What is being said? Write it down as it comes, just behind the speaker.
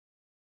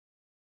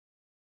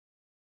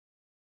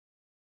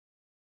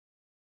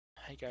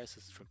Hey guys,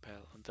 it's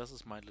Trempale and this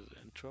is my little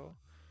intro.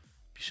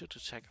 Be sure to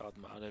check out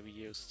my other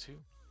videos too.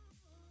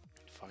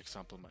 For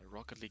example, my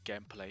Rocket League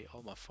gameplay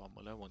or my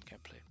Formula 1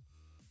 gameplay.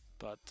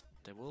 But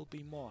there will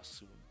be more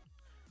soon.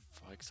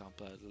 For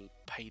example, a little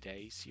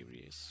Payday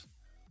series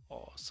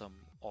or some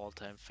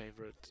all-time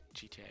favorite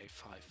GTA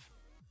 5.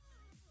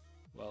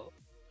 Well,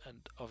 and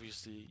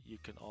obviously you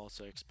can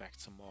also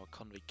expect some more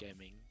Convict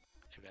Gaming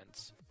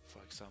events.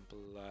 For example,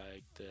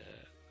 like the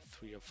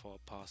 3 or 4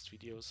 past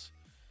videos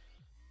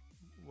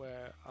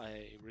where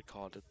I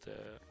recorded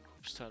the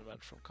Hoops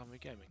tournament from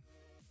Convict Gaming,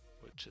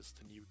 which is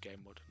the new game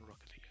mode in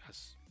Rocket League,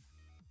 as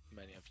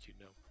many of you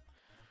know.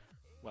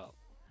 Well,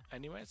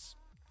 anyways,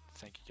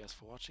 thank you guys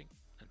for watching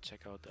and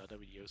check out the other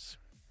videos.